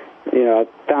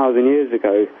 1,000 years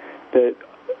ago, that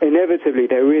inevitably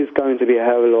there is going to be a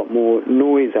hell of a lot more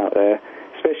noise out there,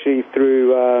 especially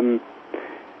through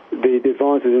the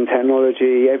advances in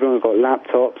technology. Everyone's got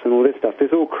laptops and all this stuff.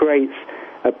 This all creates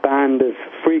a band of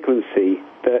frequency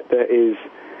that is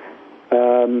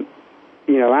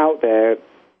out there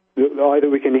that either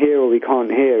we can hear or we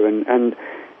can't hear, and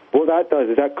what that does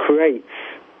is that creates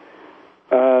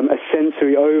a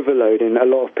sensory overload in a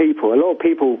lot of people. A lot of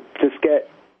people just get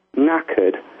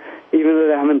knackered, even though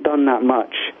they haven't done that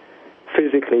much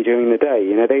physically during the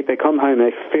day. They come home,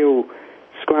 they feel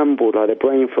scrambled, like their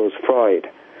brain feels fried.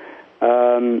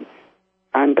 And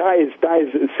that is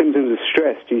symptoms of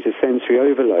stress due to sensory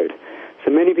overload.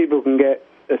 So many people can get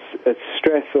a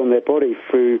stress on their body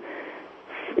through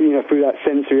that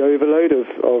sensory overload of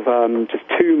just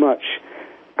too much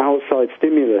outside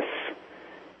stimulus.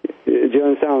 Do you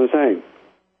understand what I'm saying?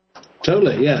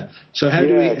 Totally, yeah. So how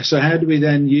do we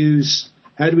then use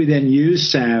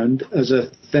sound as a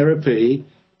therapy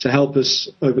to help us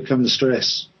overcome the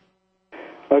stress?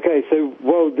 Okay, so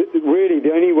really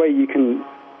the only way you can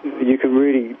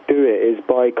really do it is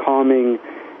by calming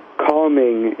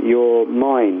your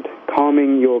mind,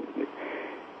 calming your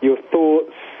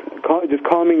thoughts, just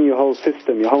calming your whole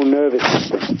system, your whole nervous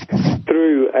system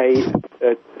through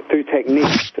through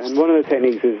techniques. And one of the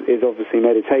techniques is obviously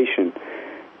meditation.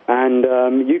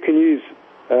 And you can use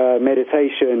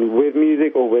meditation with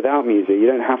music or without music. You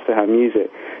don't have to have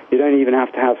music. You don't even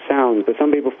have to have sounds. But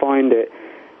some people find it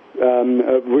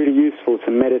really useful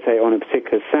to meditate on a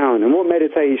particular sound. And what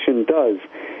meditation does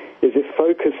is it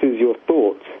focuses your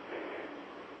thoughts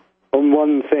on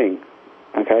one thing,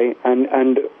 okay?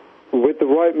 And with the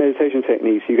right meditation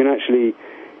techniques, you can actually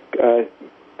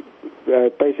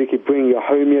basically bring your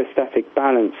homeostatic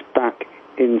balance back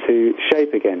into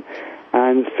shape again.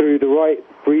 And through the right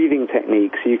breathing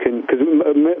techniques, you can, because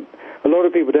a lot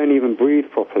of people don't even breathe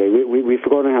properly. We've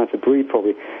forgotten how to breathe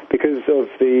properly because of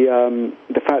the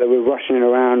fact that we're rushing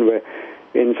around, we're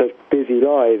in such busy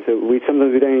lives that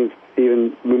sometimes we don't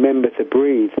even remember to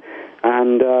breathe.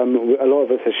 And a lot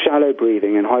of us are shallow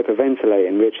breathing and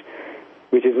hyperventilating, which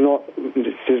is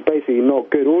just basically not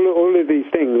good. All of these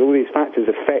things, all these factors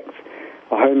affect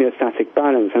a homeostatic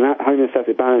balance, and that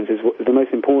homeostatic balance is the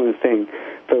most important thing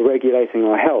for regulating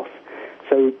our health.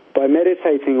 So by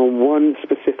meditating on one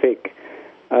specific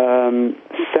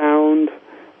sound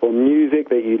or music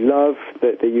that you love,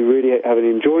 that you really have an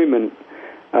enjoyment,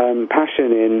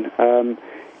 passion in,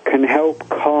 can help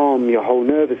calm your whole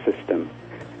nervous system.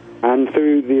 And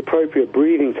through the appropriate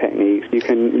breathing techniques, you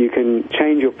can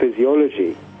change your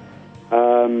physiology.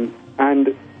 And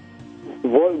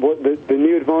what the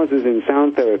new advances in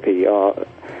sound therapy are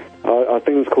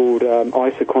things called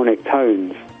isochronic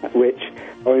tones, which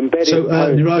are embedded. So,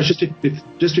 Niraj,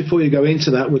 just before you go into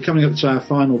that, we're coming up to our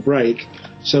final break.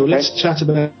 So let's chat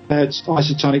about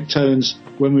isotonic tones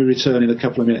when we return in a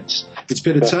couple of minutes. It's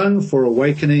Peter Tung for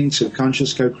Awakening to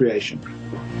Conscious Co-Creation.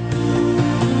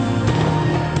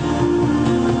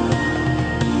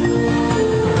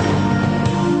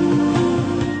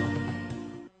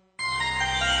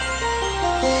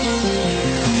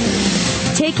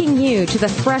 Taking you to the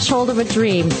threshold of a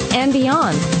dream and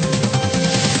beyond.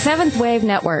 Seventh Wave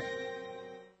Network.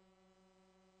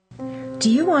 Do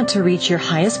you want to reach your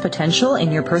highest potential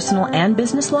in your personal and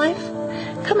business life?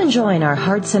 Come and join our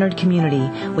heart-centered community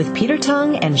with Peter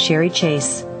Tung and Sherry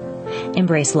Chase.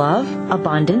 Embrace love,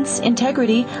 abundance,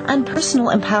 integrity, and personal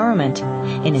empowerment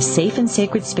in a safe and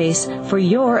sacred space for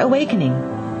your awakening.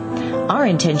 Our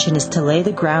intention is to lay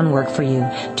the groundwork for you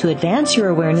to advance your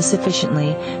awareness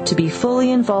sufficiently to be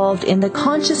fully involved in the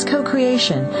conscious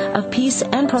co-creation of peace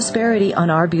and prosperity on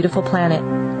our beautiful planet.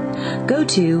 Go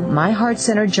to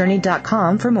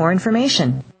myheartcenteredjourney.com for more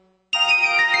information.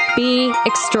 Be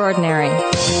extraordinary.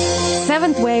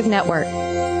 Seventh Wave Network.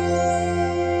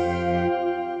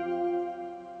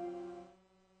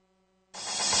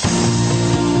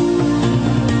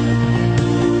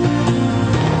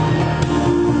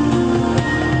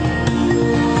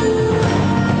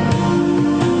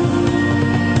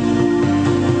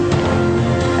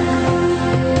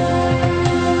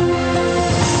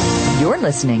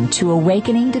 Listening to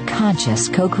Awakening to Conscious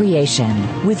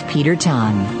Co-Creation with Peter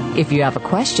Tung. If you have a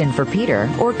question for Peter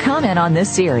or comment on this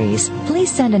series,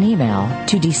 please send an email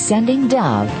to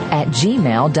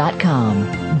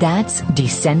descendingdove@gmail.com. That's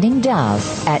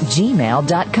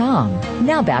descendingdove@gmail.com.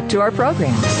 Now back to our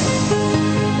program.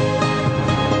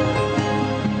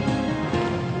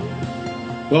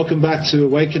 Welcome back to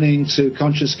Awakening to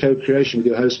Conscious Co-Creation with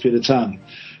your host, Peter Tung.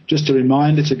 Just a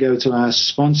reminder to go to our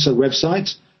sponsor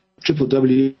website,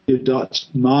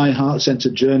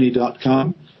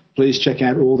 www.myheartcenteredjourney.com. Please check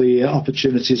out all the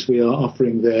opportunities we are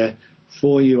offering there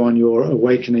for you on your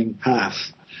awakening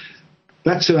path.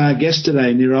 Back to our guest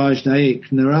today, Niraj Naik.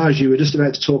 Niraj, you were just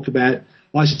about to talk about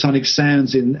isotonic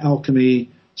sounds in Alchemy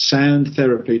sound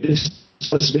therapy. Just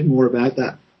tell us a bit more about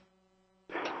that.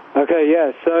 Okay,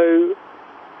 yeah. So,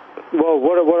 well,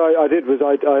 what I did was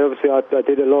I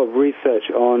did a lot of research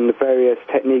on the various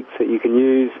techniques that you can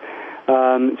use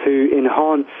to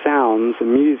enhance sounds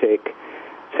and music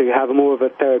to have more of a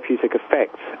therapeutic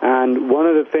effect. And one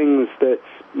of the things that's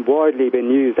widely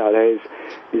been used out there is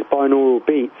binaural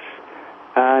beats.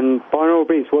 And binaural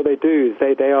beats, what they do is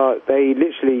they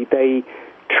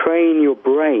train your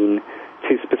brain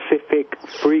to specific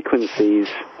frequencies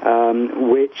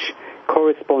which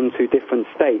correspond to different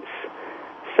states.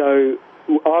 So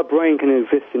our brain can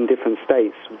exist in different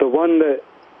states. The one that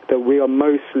we are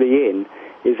mostly in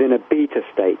is in a beta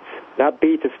state. That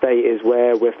beta state is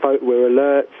where we're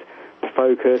alert,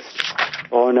 focused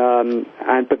on,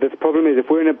 but the problem is if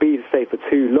we're in a beta state for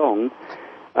too long,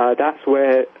 that's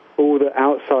where all the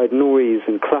outside noise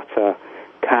and clutter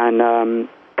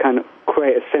can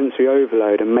create a sensory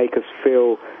overload and make us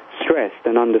feel stressed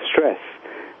and under stress.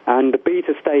 And the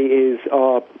beta state is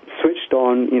our switched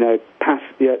on, past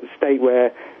the state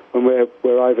where when we're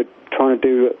either trying to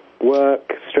do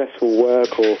work, stressful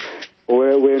work, or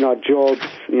we're in our jobs,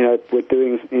 we're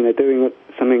doing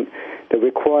something that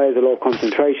requires a lot of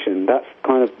concentration. That's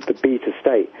kind of the beta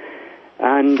state.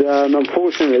 And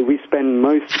unfortunately, we spend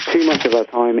too much of our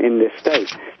time in this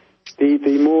state.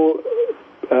 The more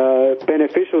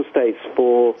beneficial states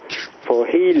for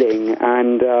healing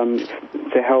and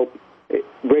to help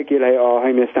regulate our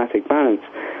homeostatic balance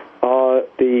are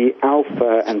the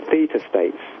alpha and theta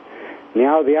states.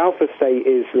 Now, the alpha state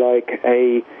is like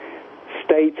a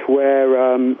state where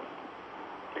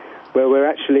we're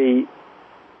actually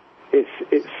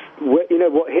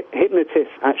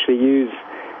hypnotists actually use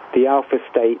the alpha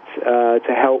state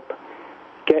to help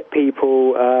get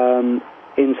people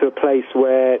into a place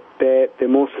where they're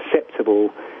more susceptible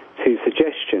to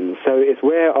suggestions. So it's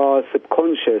where our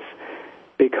subconscious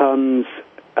becomes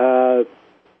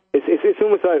it's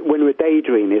almost like when we're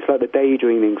daydreaming. It's like the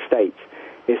daydreaming state.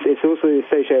 It's also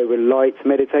associated with light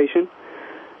meditation.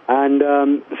 And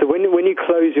so when you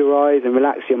close your eyes and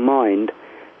relax your mind,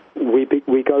 we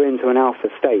go into an alpha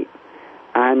state.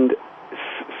 And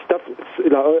stuff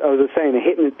like I was saying,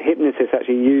 hypnotists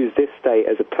actually use this state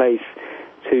as a place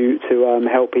to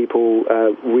help people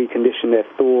recondition their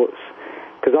thoughts,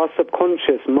 because our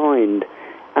subconscious mind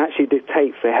actually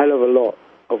dictates a hell of a lot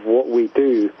of what we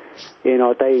do in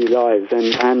our daily lives.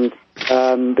 And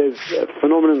there's a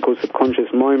phenomenon called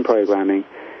subconscious mind programming,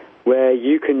 where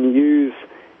you can use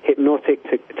hypnotic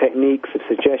techniques of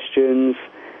suggestions,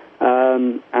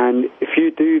 and if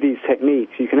you do these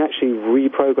techniques, you can actually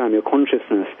reprogram your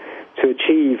consciousness to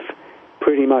achieve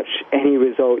pretty much any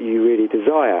result you really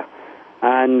desire.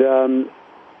 And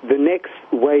the next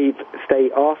wave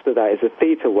state after that is a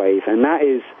theta wave, and that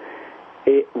is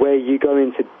where you go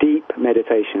into deep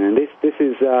meditation. And this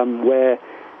is where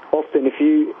often if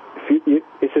you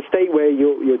it's a state where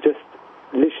you're just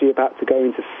literally about to go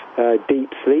into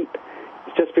deep sleep.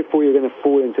 It's just before you're going to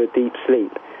fall into a deep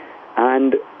sleep.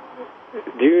 And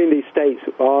during these states,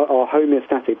 our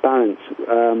homeostatic balance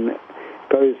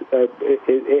goes.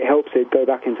 It helps it go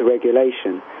back into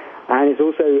regulation. And it's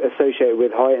also associated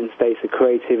with heightened states of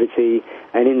creativity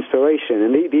and inspiration.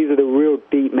 And these are the real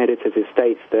deep meditative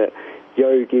states that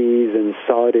yogis and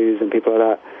sadhus and people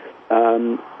like that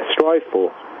strive for.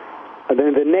 And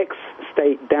then the next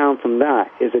state down from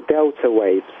that is a delta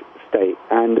wave state.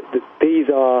 And these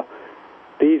are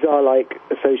like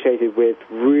associated with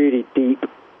really deep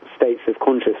states of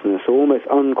consciousness, or almost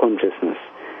unconsciousness.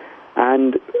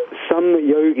 And some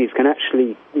yogis can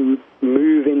actually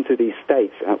move into these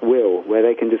states at will, where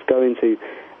they can just go into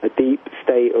a deep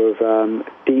state of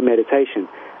deep meditation.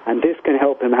 And this can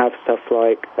help them have stuff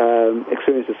like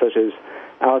experiences such as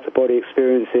out-of-body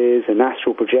experiences and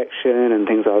astral projection and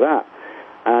things like that.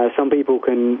 Some people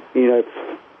can,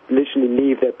 literally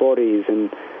leave their bodies and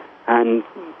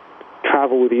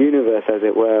travel the universe, as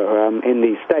it were, in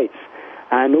these states.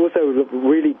 And also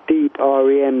really deep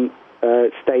REM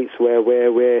states where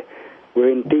we're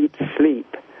in deep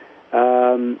sleep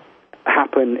happen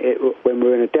when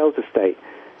we're in a delta state.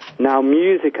 Now,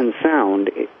 music and sound,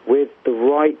 with the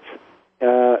right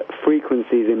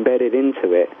frequencies embedded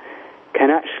into it,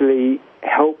 can actually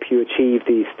help you achieve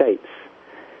these states.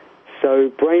 So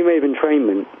brainwave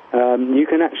entrainment, you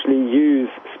can actually use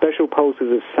special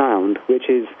pulses of sound, which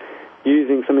is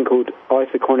using something called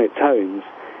isochronic tones,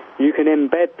 you can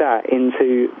embed that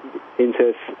into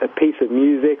a piece of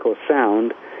music or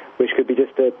sound, which could be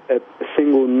just a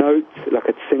single note, like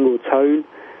a single tone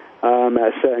at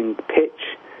a certain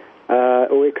pitch,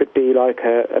 or it could be like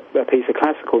a piece of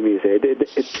classical music. It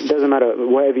doesn't matter,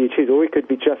 whatever you choose, or it could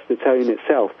be just the tone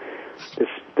itself.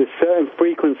 There's certain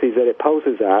frequencies that it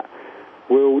pulses at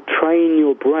will train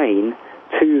your brain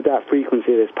to that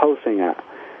frequency that it's pulsing at.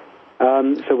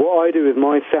 So what I do with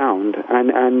my sound,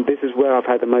 and this is where I've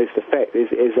had the most effect,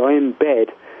 is I embed,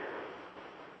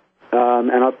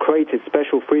 and I've created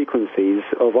special frequencies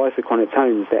of isochronic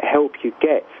tones that help you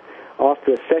get,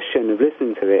 after a session of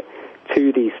listening to it,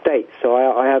 to these states. So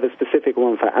I have a specific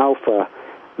one for alpha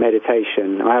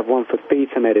meditation, I have one for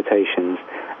theta meditations,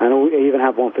 and I even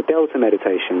have one for delta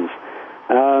meditations.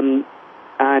 And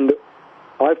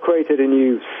I've created a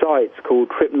new site called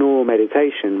Tripneural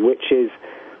Meditation, which is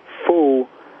full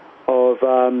of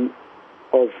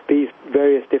these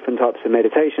various different types of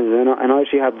meditations, and I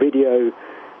actually have videos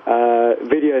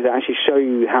that actually show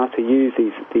you how to use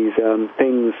these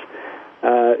things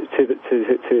to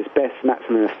its best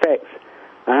maximum effect.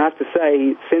 And I have to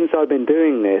say, since I've been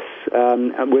doing this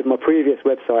with my previous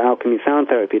website,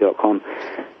 alchemysoundtherapy.com,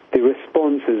 the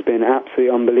response has been absolutely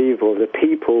unbelievable. The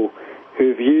people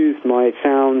who've used my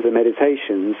sounds and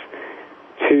meditations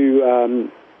to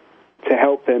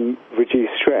help them reduce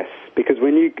stress, because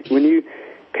when you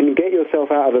can get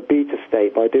yourself out of a beta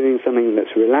state by doing something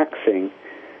that's relaxing,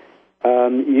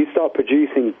 you start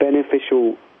producing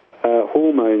beneficial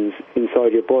hormones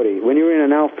inside your body. When you're in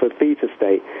an alpha theta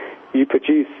state, you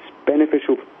produce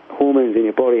beneficial hormones in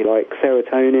your body like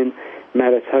serotonin,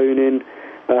 melatonin,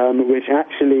 which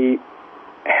actually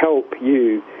help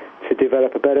you to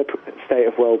develop a better state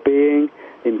of well-being,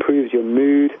 improves your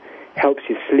mood, helps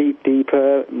you sleep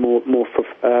deeper,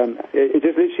 it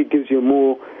just literally gives you a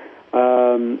more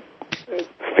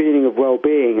feeling of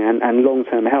well-being and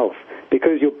long-term health,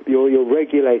 because you're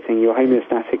regulating your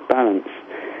homeostatic balance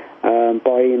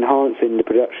by enhancing the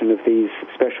production of these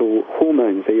special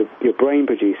hormones that your brain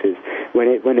produces when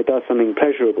it does something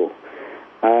pleasurable.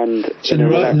 And so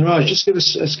Niraj, just give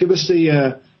us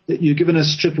the you've given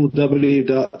us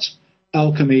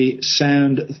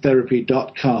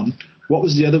www.alchemysoundtherapy.com. What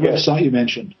was the other website you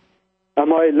mentioned?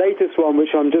 My latest one,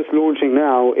 which I'm just launching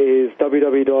now, is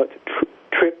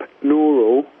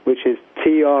www.tripneural, which is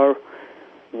TRYPNAURAL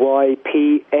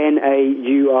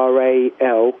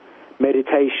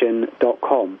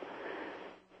meditation.com.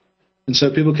 And so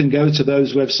people can go to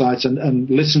those websites and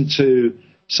listen to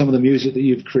some of the music that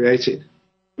you've created.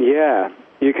 Yeah,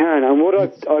 you can. And what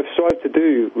I've strived to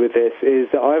do with this is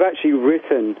that I've actually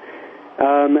written,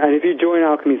 and if you join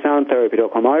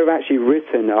alchemysoundtherapy.com, I've actually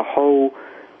written a whole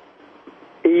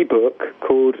ebook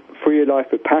called Free Your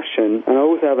Life with Passion, and I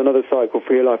also have another site called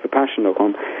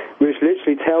freeyourlifewithpassion.com, which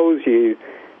literally tells you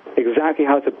exactly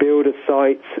how to build a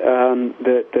site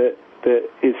that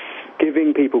is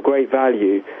giving people great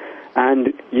value,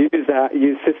 and use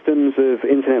systems of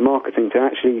internet marketing to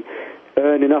actually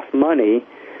earn enough money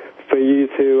for you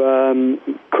to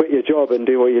quit your job and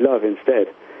do what you love instead.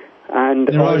 And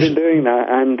I've been doing that,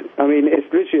 and I mean, it's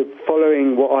literally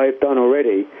following what I've done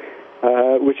already,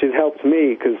 which has helped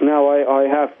me, because now I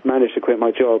have managed to quit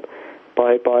my job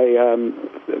by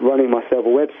running my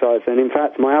several websites. And in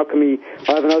fact, I have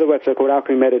another website called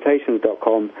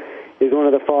alchemymeditations.com, is one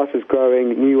of the fastest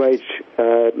growing new age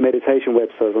meditation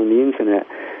websites on the internet.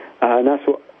 And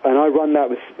I run that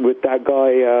with that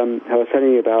guy who I was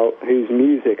telling you about, whose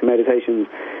music and meditations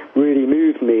really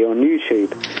moved me, on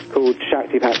YouTube, called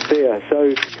Shakti Patsiya.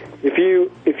 So if you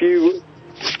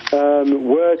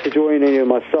were to join any of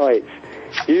my sites,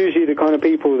 usually the kind of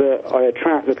people that I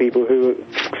attract are people who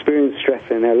experience stress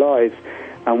in their lives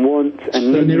and want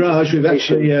and need. So Niraj,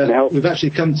 we've actually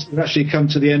come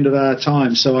to the end of our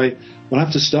time, so I will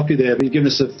have to stop you there. But you've given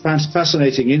us a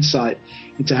fascinating insight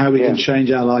into how we can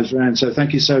change our lives around. So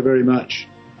thank you so very much.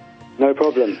 No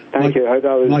problem. Thank you. I hope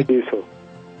that was useful.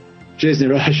 Cheers,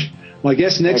 Niraj. My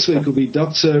guest next week will be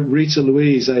Dr. Rita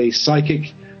Louise, a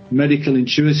psychic medical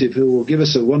intuitive, who will give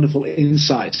us a wonderful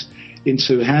insight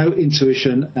into how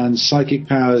intuition and psychic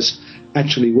powers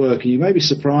actually work. And you may be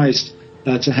surprised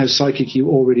to how psychic you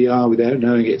already are without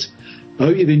knowing it. I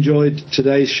hope you've enjoyed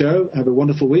today's show. Have a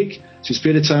wonderful week. This is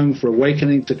Peter Tong for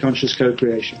Awakening to Conscious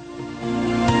Co-Creation.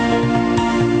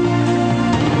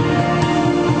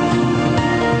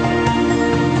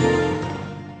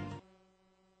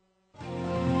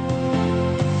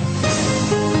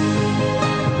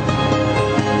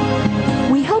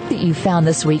 found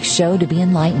this week's show to be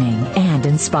enlightening and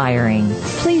inspiring.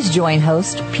 Please join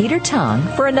host Peter Tung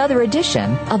for another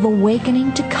edition of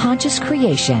Awakening to Conscious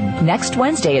Creation next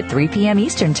Wednesday at 3 p.m.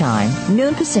 Eastern Time,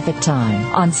 noon Pacific Time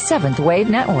on Seventh Wave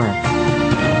Network.